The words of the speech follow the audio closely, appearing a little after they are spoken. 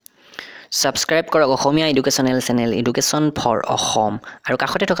Subscribe কৰক অসমীয়া educational channel education for Assam আৰু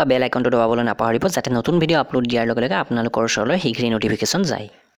কাষতে থকা বেল আইকনটো দবাবলৈ নাপাহৰিব যাতে নতুন ভিডিঅ' আপলোড দিয়াৰ লগে লগে আপোনালোকৰ ওচৰলৈ শীঘ্ৰেই নটিফিকেশ্যন যায়।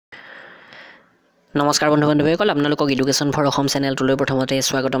 নমস্কাৰ বন্ধু-বান্ধৱীসকল, আপোনালোকক এডুকেশ্যন ফৰ অসম চেনেলটোলৈ প্ৰথমতে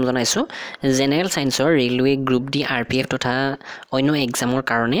স্বাগতম জনাইছোঁ। জেনেৰেল ছায়েন্সৰ ৰেলৱে গ্ৰুপ ডি RPF তথা অন্য এক্সামৰ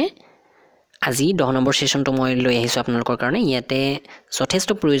কাৰণে আজি 10 নম্বৰ সেশনটো মই লৈ আহিছোঁ আপোনালোকৰ কাৰণে। ইয়াতে যথেষ্ট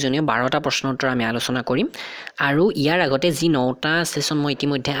প্ৰয়োজনীয় 12টা প্ৰশ্ন উত্তৰ আমি আলোচনা কৰিম আৰু ইয়াৰ আগতে যি 9টা সেশন মই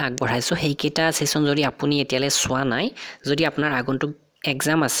ইতিমধ্যে আগবঢ়াইছোঁ সেইকেইটা সেশন যদি আপুনি এতিয়ালৈ চোৱা নাই, যদি আপোনাৰ আগন্তুক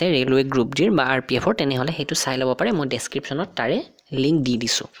এক্সাম আছে ৰেলৱে গ্ৰুপ ডিৰ বা RPFৰ, তেনেহ'লে সেইটো চাই ল'ব পাৰে। মই ডেছক্ৰিপশ্যনত তাৰে লিংক দি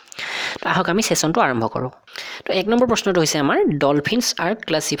দিছোঁ। তো আহক আমি সেশনটো আৰম্ভ কৰোঁ। তো 1 নম্বৰ প্ৰশ্নটো হৈছে আমাৰ ডলফিনছ আৰ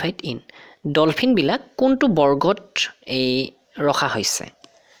ক্লাছিফাইড ইন। ডলফিনবিলাক কোনটো বৰ্গত ৰখা হৈছে?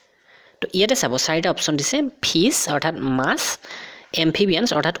 তো ইয়াতে চাব 4টা অপশ্যন দিছে। ফিছ অৰ্থাৎ মাছ, এম্ফিবিয়ানছ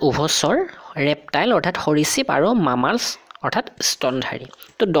অৰ্থাৎ উভচৰ, ৰেপটাইল অৰ্থাৎ সৰীসৃপ আৰু মামালছ অৰ্থাৎ স্তনধাৰী।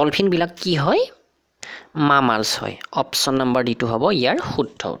 তো ডলফিনবিলাক কি হয়? মামালছ হয়। অপশ্যন নম্বৰ ডিটো হ'ব ইয়াৰ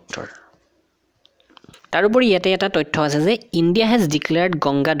শুদ্ধ উত্তৰ। তাৰোপৰি ইয়াতে এটা তথ্য আছে যে India has declared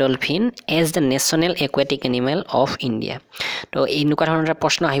Ganga dolphin as the national aquatic animal of India. তো এনেকুৱা ধৰণৰ এটা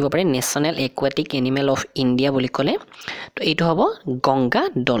প্ৰশ্ন আহিব পাৰে, national aquatic animal of India বুলি ক'লে তো এইটো হ'ব গংগা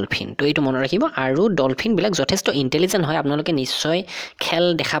ডলফিন। তো এইটো মনত ৰাখিব। আৰু ডলফিনবিলাক যথেষ্ট ইণ্টেলিজেণ্ট হয়। আপোনালোকে নিশ্চয় খেল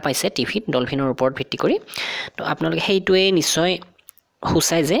দেখা পাইছে টিভিত ডলফিনৰ ওপৰত ভিত্তি কৰি। তো আপোনালোকে সেইটোৱে নিশ্চয়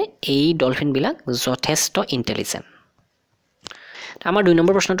সূচায় যে এই ডলফিনবিলাক যথেষ্ট ইণ্টেলিজেণ্ট। আমাৰ 2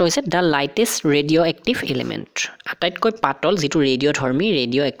 নম্বৰ প্ৰশ্নটো হৈছে দ্য লাইটেষ্ট ৰেডিঅ' এক্টিভ এলিমেণ্ট। আটাইতকৈ পাতল যিটো ৰেডিঅ'ধৰ্মী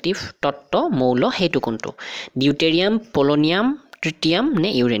ৰেডিঅ' এক্টিভ তত্ত্ব মৌল সেইটো কোনটো? ডিউটেৰিয়াম, পলনিয়াম, ট্ৰিটিয়াম নে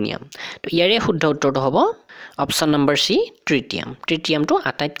ইউৰেনিয়াম? তো ইয়াৰে শুদ্ধ উত্তৰটো হ'ব অপশ্যন নম্বৰ চি, ট্ৰিটিয়াম। ট্ৰিটিয়ামটো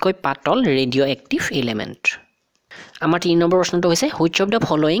আটাইতকৈ পাতল ৰেডিঅ' এক্টিভ এলিমেণ্ট। আমাৰ 3 নম্বৰ প্ৰশ্নটো হৈছে which of the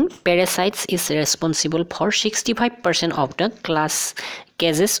following পেৰাচাইটছ is responsible for 65% of the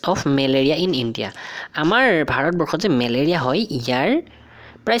cases of malaria in India. আমাৰ ভাৰতবৰ্ষত যে মেলেৰিয়া হয় ইয়াৰ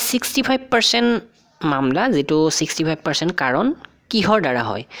প্ৰায় 65% মামলা, যিটো 65% কাৰণ কিহৰ দ্বাৰা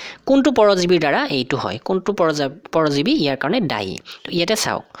হয়? কোনটো পৰজীৱীৰ দ্বাৰা এইটো হয়? কোনটো পৰজীৱী ইয়াৰ কাৰণে দায়ী? তো ইয়াতে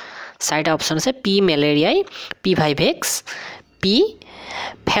চাওক 4টা অপশ্যন আছে। P মেলেৰিয়াই, P vivax, P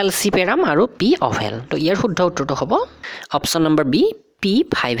falciparum আৰু পি অভেল। তো ইয়াৰ শুদ্ধ উত্তৰটো হ'ব option number B, P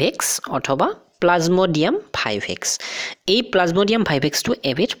vivax অথবা প্লাজমডিয়াম ভাইভেক্স। এই প্লাজমডিয়াম ভাইভেক্সটো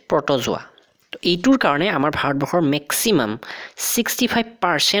এবিধ প্ৰটজোৱা। তো এইটোৰ কাৰণে আমাৰ ভাৰতবৰ্ষৰ মেক্সিমাম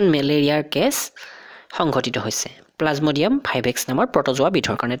 65% মেলেৰিয়াৰ কেছ সংঘটিত হৈছে প্লাজমডিয়াম ভাইভেক্স নামৰ প্ৰটজোৱা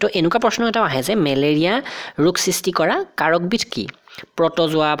বিধৰ কাৰণে। তো এনেকুৱা প্ৰশ্ন এটা আহে যে মেলেৰিয়া ৰোগ সৃষ্টি কৰা কাৰকবিধ কি?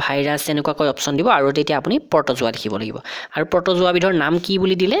 প্ৰটজোৱা, ভাইৰাছ এনেকুৱাকৈ অপশ্যন দিব আৰু তেতিয়া আপুনি প্ৰটজোৱা লিখিব লাগিব। আৰু প্ৰটজোৱাবিধৰ নাম কি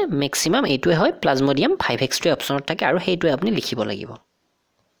বুলি দিলে মেক্সিমাম এইটোৱে হয়, প্লাজমডিয়াম ভাইভেক্সটোৱে অপশ্যনত থাকে আৰু সেইটোৱে আপুনি লিখিব লাগিব।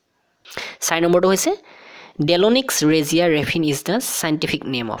 4 নম্বৰটো হৈছে ডেলনিক্স Rezia ৰেফিন is the scientific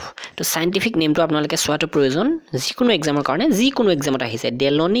name of. তো চাইণ্টিফিক নেমটো আপোনালোকে চোৱাটো প্ৰয়োজন, যিকোনো এক্সামৰ কাৰণে, যিকোনো এক্সামত আহিছে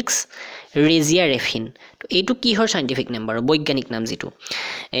ডেলনিক্স ৰেজিয়া ৰেফিন। তো এইটো কিহৰ চাইণ্টিফিক নেম বাৰু? বৈজ্ঞানিক নাম যিটো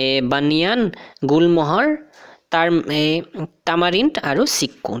বানিয়ান, গুলমহৰ, তামাৰিণ্ড আৰু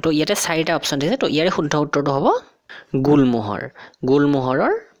চিক্কু। তো ইয়াতে 4টা অপশ্যন দিছে। তো ইয়াৰে শুদ্ধ উত্তৰটো হ'ব গুলমোহৰ।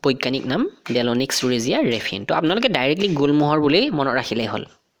 গুলমোহৰৰ বৈজ্ঞানিক নাম ডেলনিক্স ৰেজিয়া ৰেফিন। তো আপোনালোকে ডাইৰেক্টলি গুলমোহৰ বুলি মনত ৰাখিলেই হ'ল।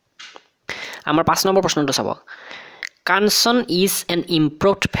 আমাৰ 5 নম্বৰ প্ৰশ্নটো চাব। কাঞ্চন ইজ এন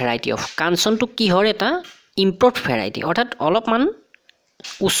ইম্প্ৰুভড ভেৰাইটি অফ। কাঞ্চনটো কিহৰ এটা ইম্প্ৰুভড ভেৰাইটি, অৰ্থাৎ অলপমান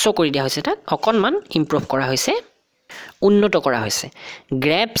উচ্চ কৰি দিয়া হৈছে, তাক অকণমান ইম্প্ৰুভ কৰা হৈছে, উন্নত কৰা হৈছে।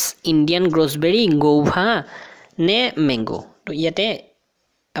 গ্ৰেপছ, ইণ্ডিয়ান গ্ৰছবেৰী, গৌভা নে মেংগো? তো ইয়াতে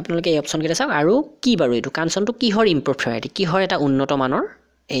আপোনালোকে এই অপশ্যনকেইটা চাওক। আৰু কি বাৰু এইটো কাঞ্চনটো কিহৰ ইম্প্ৰুভ ভেৰাইটি, কিহৰ এটা উন্নত মানৰ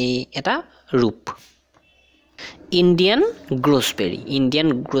এটা ৰূপ? ইণ্ডিয়ান গ্ৰছবেৰী। ইণ্ডিয়ান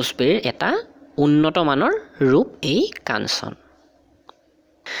গ্ৰছবেৰীৰ এটা উন্নত মানৰ ৰূপ এই কাঞ্চন।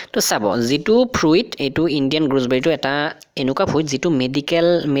 তো চাব যিটো ফ্ৰুইট, এইটো ইণ্ডিয়ান গ্ৰছবেৰীটো এটা এনেকুৱা ফ্ৰুইট যিটো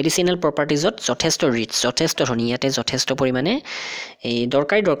মেডিচিনেল প্ৰপাৰ্টিজত যথেষ্ট ৰিচ, যথেষ্ট ধনী। ইয়াতে যথেষ্ট পৰিমাণে এই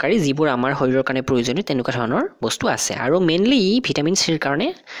দৰকাৰী যিবোৰ আমাৰ শৰীৰৰ কাৰণে প্ৰয়োজনীয় তেনেকুৱা ধৰণৰ বস্তু আছে। আৰু মেইনলি ভিটামিন চিৰ কাৰণে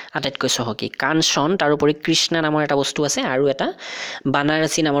আটাইতকৈ চহকী। কাঞ্চন, তাৰোপৰি কৃষ্ণা নামৰ এটা বস্তু আছে আৰু এটা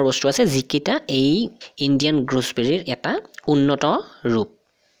বানাৰসী নামৰ বস্তু আছে, যিকেইটা এই ইণ্ডিয়ান গ্ৰছবেৰীৰ এটা উন্নত ৰূপ।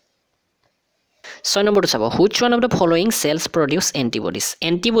 6 নম্বৰটো চাব। Which one of the following sales produce এণ্টিবডিজ।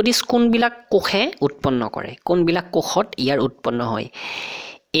 এণ্টিবডিজ কোনবিলাক কোষে উৎপন্ন কৰে? কোনবিলাক কোষত ইয়াৰ উৎপন্ন হয়?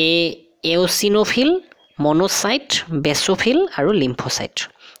 এওচিনোফিল, মনোচাইট, বেছোফিল আৰু লিম্ফোচাইট।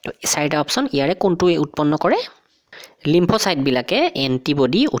 তো 4টা অপশ্যন, ইয়াৰে কোনটোৱে উৎপন্ন কৰে? লিম্ফোচাইটবিলাকে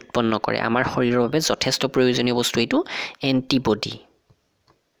এণ্টিবডি উৎপন্ন কৰে। আমাৰ শৰীৰৰ বাবে যথেষ্ট প্ৰয়োজনীয় বস্তু এইটো এণ্টিবডি।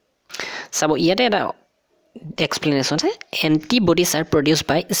 চাব ইয়াতে এটা explanation antibodies are produced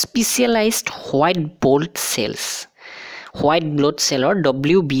by specialized white blood cells white blood সেলৰ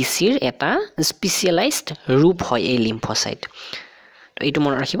WBC ৰ এটা স্পেশালাইজড ৰূপ হয় এই লিম্ফোসাইট তো এইটো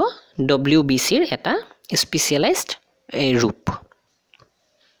মনত ৰাখিব WBC ৰ এটা স্পেশালাইজড ৰূপ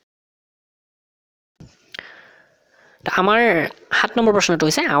আমাৰ 7 নম্বৰ প্ৰশ্নটো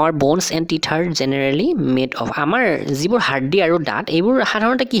হৈছে our bones and teeth are generally made of আমাৰ যিবোৰ হাড়ি আৰু দাঁত এইবোৰ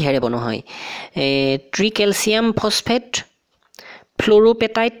সাধাৰণতে কি হেৰে বনোৱা হয় ট্ৰিকেলছিয়াম ফসফেট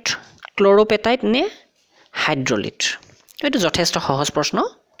ফ্লোৰোপেটাইট ক্লোৰোপেটাইট নে হাইড্ৰলিট এইটো যথেষ্ট সহজ প্ৰশ্ন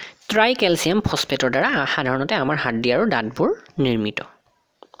ট্ৰাইকেলছিয়াম ফসফেটৰ দ্বাৰা সাধাৰণতে আমাৰ হাড়ি আৰু দাঁতবোৰ নিৰ্মিত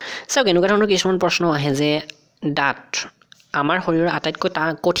চাওক এনেকুৱা ধৰণৰ কিছুমান প্ৰশ্ন আহে যে দাঁত আমাৰ শৰীৰৰ আটাইতকৈ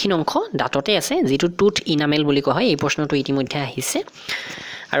কঠিন অংশ দাঁততে আছে যেটো টুথ ইনামেল বুলি কোৱা হয় এই প্ৰশ্নটো ইতিমধ্যে আহিছে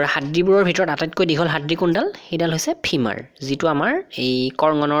আৰু হাড়িবোৰৰ ভিতৰত আটাইতকৈ দীঘল হাড়ি কোনডাল হেডাল হৈছে ফিমাৰ যেটো আমাৰ এই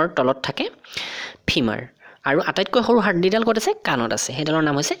কৰঙনৰ তলত থাকে ফিমাৰ আৰু আটাইতকৈ সৰু হাড়িডাল ক'ত আছে কাণত আছে হেডালৰ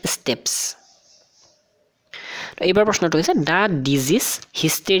নাম হৈছে ষ্টেপছ তো এইবাৰ প্ৰশ্নটো হৈছে দা disease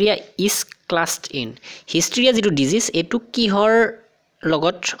hysteria is ক্লাছড in hysteria যেটো ডিজিজ এটো কিহৰ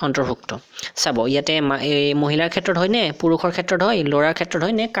লগত অন্তৰ্ভুক্ত চাব ইয়াতে মহিলাৰ ক্ষেত্ৰত হয় নে পুৰুষৰ ক্ষেত্ৰত হয় ল'ৰাৰ ক্ষেত্ৰত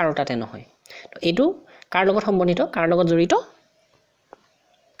হয় নে কাৰোটাতে নহয় তো এইটো কাৰ লগত সম্বন্ধিত কাৰ লগত জড়িত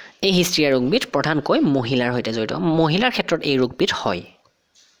এই হিষ্টেৰিয়া ৰোগবিধ প্ৰধানকৈ মহিলাৰ সৈতে জড়িত মহিলাৰ ক্ষেত্ৰত এই ৰোগবিধ হয়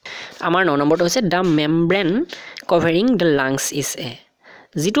আমাৰ 9 নম্বৰটো হৈছে দা membrane covering the lungs is a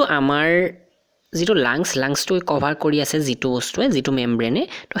যেটো আমাৰ যেটো লাংছটো কভাৰ কৰি আছে যেটো বস্তুৱে যেটো মেমব্ৰেনে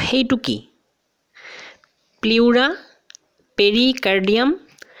তো হেইটো কি প্লিউৰা পেৰিকাৰ্ডিয়াম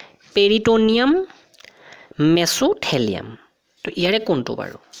পেৰিটোনিয়াম মেসোথেলিয়াম তো ইয়াৰে কোনটো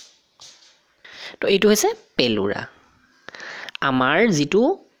বাৰু তো এইটো হৈছে পেলুৰা আমাৰ যেটো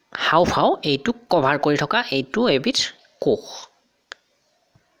হাওফাও এইটো কভাৰ কৰি থকা এইটো এবিধ কোষ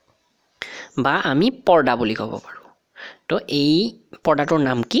বা আমি পৰ্দা বুলি ক'ব পাৰো তো এই পৰ্দাটোৰ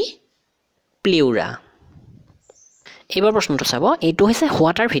নাম কি প্লিউৰা এইবাৰ প্ৰশ্নটো চাব এইটো হৈছে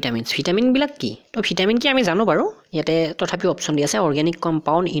হোৱাট আৰ ভিটামিন বিলাক কি তো ভিটামিন কি আমি জানো বাৰু ইয়াতে তথাপি অপচন দি আছে organic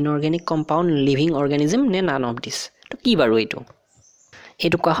compound inorganic compound living অৰ্গানিজম নে নান অফ দিস তো কি বাৰু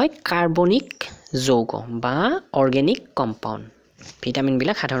এইটো কোৱা হয় কাৰ্বনিক যৌগ বা অৰ্গেনিক কম্পাউণ্ড ভিটামিন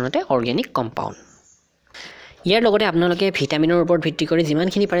বিলাক সাধাৰণতে অৰ্গেনিক কম্পাউণ্ড ইয়াৰ লগতে আপোনালোকে ভিটামিনৰ ওপৰত ভিত্তি কৰি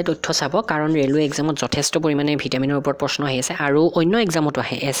যিমানখিনি পাৰে তথ্য চাব কাৰণ ৰেলৱে এক্সামত যথেষ্ট পৰিমাণে ভিটামিনৰ ওপৰত প্ৰশ্ন আহি আছে আৰু অন্য এক্সামতো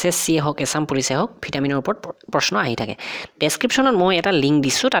আহে SSC হওক এছাম পুলিচে হওক ভিটামিনৰ ওপৰত প্ৰশ্ন আহি থাকে ডেসক্ৰিপচনত মই এটা লিংক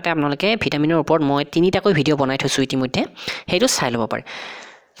দিছো তাতে আপোনালোকে ভিটামিনৰ ওপৰত মই 3টাকৈ ভিডিও বনাই থৈছো ইতিমধ্যে হেইটো চাই ল'ব পাৰে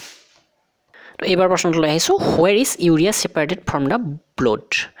তো এইবাৰ প্ৰশ্নটো লৈ আহিছো হোৱেৰ is urea সেপাৰেটেড from da blood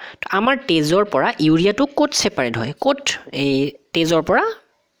তো আমাৰ তেজৰ পৰা ইউৰিয়াটো ক'ত সেপাৰেট হয় ক'ত এই তেজৰ পৰা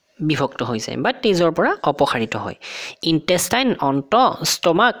বিভক্ত হৈ যায় বা তেজৰ পৰা অপসাৰিত হয় ইন্টেষ্টাইন অন্ত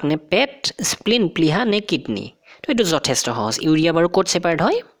ষ্টমাক নে পেট স্প্লিন প্লিহা নে কিডনি তো এইটো যথেষ্ট সহজ ইউৰিয়া বাৰু ক'ত সেপাৰেট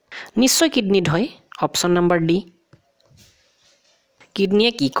হয় নিশ্চয় কিডনিত হয় অপচন নম্বৰ ডি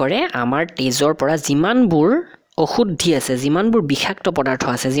কিডনিয়ে কি কৰে আমাৰ তেজৰ পৰা যিমানবোৰ অশুদ্ধি আছে যিমানবোৰ বিষাক্ত পদাৰ্থ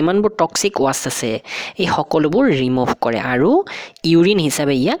আছে যিমানবোৰ টক্সিক ওয়াষ্ট আছে এই সকলোবোৰ ৰিমুভ কৰে আৰু ইউৰিন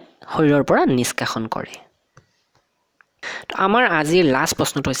হিচাপে ইয়াক শৰীৰৰ পৰা নিষ্কাশন কৰে তো আমাৰ আজিৰ লাষ্ট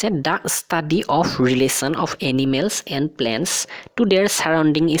প্ৰশ্নটো হৈছে দা study of relation of animals and plants two there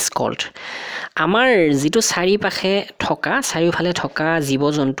সাৰাউণ্ডিং is cold আমাৰ যেটো চাৰিওফালে থকা জীৱ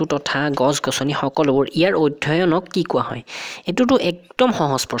জন্তু তথা গছ গছনি সকলোবোৰ ইয়াৰ অধ্যয়নক কি কোৱা হয় এটোটো একদম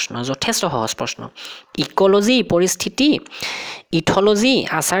সহজ প্ৰশ্ন যথেষ্ট সহজ প্ৰশ্ন ইকোলজি পৰিস্থিতি ইথোলজি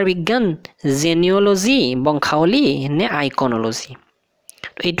আচাৰ বিজ্ঞান জেনিঅলজি বংশাৱলী নে আইকনলজি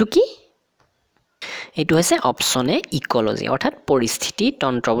এইটো কি এইটো হৈছে অপচন এ ইকোলজি অৰ্থাৎ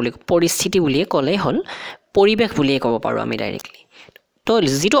পৰিস্থিতি বুলিয়ে ক'লে হ'ল পৰিবেশ বুলিয়ে ক'ব পাৰো আমি ডাইৰেক্টলি তো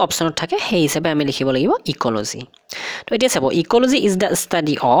যেটো অপচনত থাকে সেই হিচাপে আমি লিখিব লাগিব ইকোলজি তো এতিয়া চাব ecology is the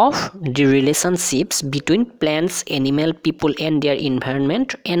study of the ৰিলেশনশিপস between plants animal people and there environment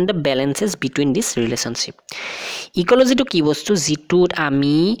and the বেলেন্সেছ between this ৰিলেশনশিপ ইকোলজিটো কি বস্তু যেটোত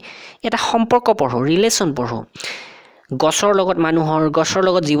আমি এটা সম্পৰ্ক পঢ়ো ৰিলেশন পঢ়ো গছৰ লগত মানুহৰ গছৰ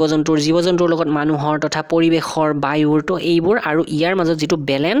লগত জীৱ জন্তুৰ লগত মানুহৰ তথা পৰিবেশৰ বায়ুৰ তো এইবোৰ আৰু ইয়াৰ মাজত যেটো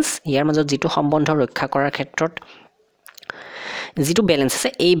ব্যালেন্স ইয়াৰ মাজত যেটো সম্বন্ধ ৰক্ষা কৰাৰ ক্ষেত্ৰত যেটো ব্যালেন্স আছে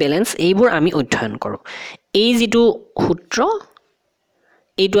এই ব্যালেন্স এইবোৰ আমি অধ্যয়ন কৰো এই যেটো সূত্ৰ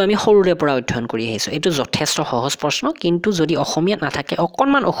এইটো আমি সৰুৰে পৰা অধ্যয়ন কৰি আহিছো এইটো যথেষ্ট সহজ প্ৰশ্ন কিন্তু যদি অসমীয়া নাথাকে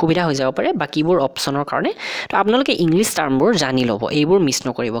অকনমান অসুবিধা হৈ যাব পাৰে বাকিবোৰ অপচনৰ কাৰণে তো আপোনালোকে ইংলিশ টাৰ্মবোৰ জানি ল'ব এইবোৰ মিছ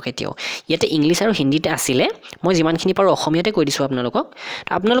নকৰিব কেতিয়াও ইয়াতে ইংলিশ আৰু হিন্দীতে আছিলে মই যিমানখিনি পাৰো অসমীয়াতে কৈ দিছো আপোনালোকক তো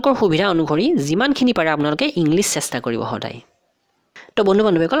আপোনালোকৰ সুবিধা অনুসৰি যিমানখিনি পাৰে আপোনালোকে ইংলিশ চেষ্টা কৰিব সদায় তো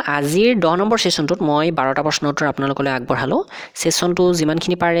বন্ধু-বান্ধৱীসকল আজিৰ 10 নম্বৰ সেশনটোত মই 12টা প্ৰশ্নৰ উত্তৰ আপোনালোকলৈ আগবঢ়ালো সেশনটো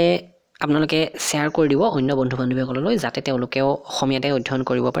যিমানখিনি পাৰে আপোনালোকে শ্বেয়াৰ কৰি দিব অন্য বন্ধু বান্ধৱীসকললৈ যাতে তেওঁলোকেও অসমীয়াতে অধ্যয়ন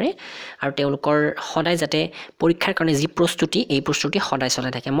কৰিব পাৰে আৰু তেওঁলোকৰ সদায় যাতে পৰীক্ষাৰ কাৰণে যি প্ৰস্তুতি এই প্ৰস্তুতি সদায়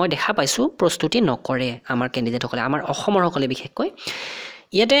চলাই থাকে মই দেখা পাইছোঁ প্ৰস্তুতি নকৰে আমাৰ কেণ্ডিডেটসকলে আমাৰ অসমৰ সকলে বিশেষকৈ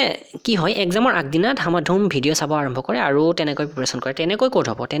ইয়াতে কি হয় এক্সামৰ আগদিনা ধামাধুম ভিডিঅ' চাব আৰম্ভ কৰে আৰু তেনেকৈ প্ৰিপাৰেশ্যন কৰে তেনেকৈ ক'ত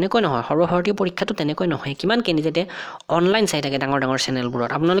হ'ব তেনেকৈ নহয় সৰ্বভাৰতীয় পৰীক্ষাটো তেনেকৈ নহয় কিমান কেণ্ডিডেটে অনলাইন চাই থাকে ডাঙৰ ডাঙৰ চেনেলবোৰত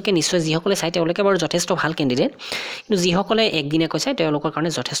আপোনালোকে নিশ্চয় যিসকলে চাই তেওঁলোকে বাৰু যথেষ্ট ভাল কেণ্ডিডেট কিন্তু যিসকলে একদিনীয়াকৈ চাই তেওঁলোকৰ কাৰণে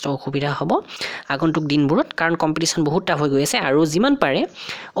যথেষ্ট অসুবিধা হ'ব আগন্তুক দিনবোৰত কাৰণ কম্পিটিশ্যন বহুত টাফ হৈ গৈ আছে আৰু যিমান পাৰে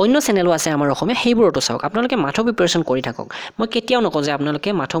অন্য চেনেলো আছে আমাৰ অসমীয়া সেইবোৰতো চাওক আপোনালোকে মাথো প্ৰিপাৰেশ্যন কৰি থাকক মই কেতিয়াও নকওঁ যে আপোনালোকে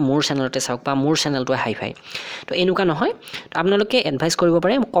মাথো মোৰ চেনেলতে চাওক বা মোৰ চেনেলটোৱে হাই ফাই তো এনেকুৱা নহয় তো আপোনালোকে এডভাইচ কৰিব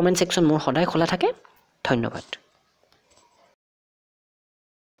পাৰে কমেণ্ট ছেকশ্যন মোৰ সদায় খোলা থাকে ধন্যবাদ